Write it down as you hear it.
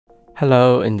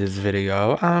Hello, in this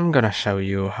video I'm gonna show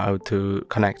you how to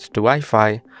connect to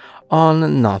Wi-Fi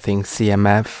on Nothing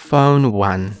CMF Phone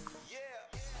 1.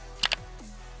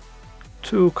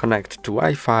 To connect to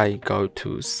Wi-Fi, go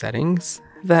to Settings,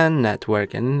 then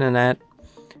Network and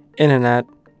Internet,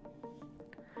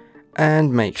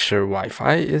 and make sure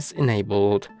Wi-Fi is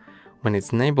enabled. When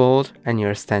it's enabled and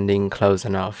you're standing close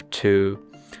enough to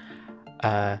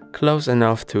the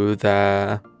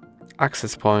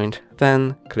access point,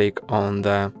 then click on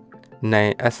the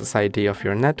SSID of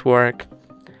your network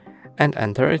and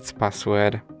enter its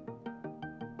password.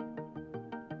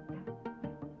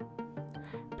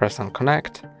 Press on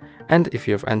connect, and if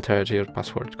you've entered your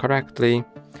password correctly,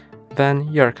 then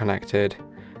you're connected.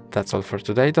 That's all for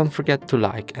today. Don't forget to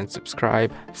like and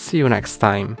subscribe. See you next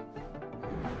time.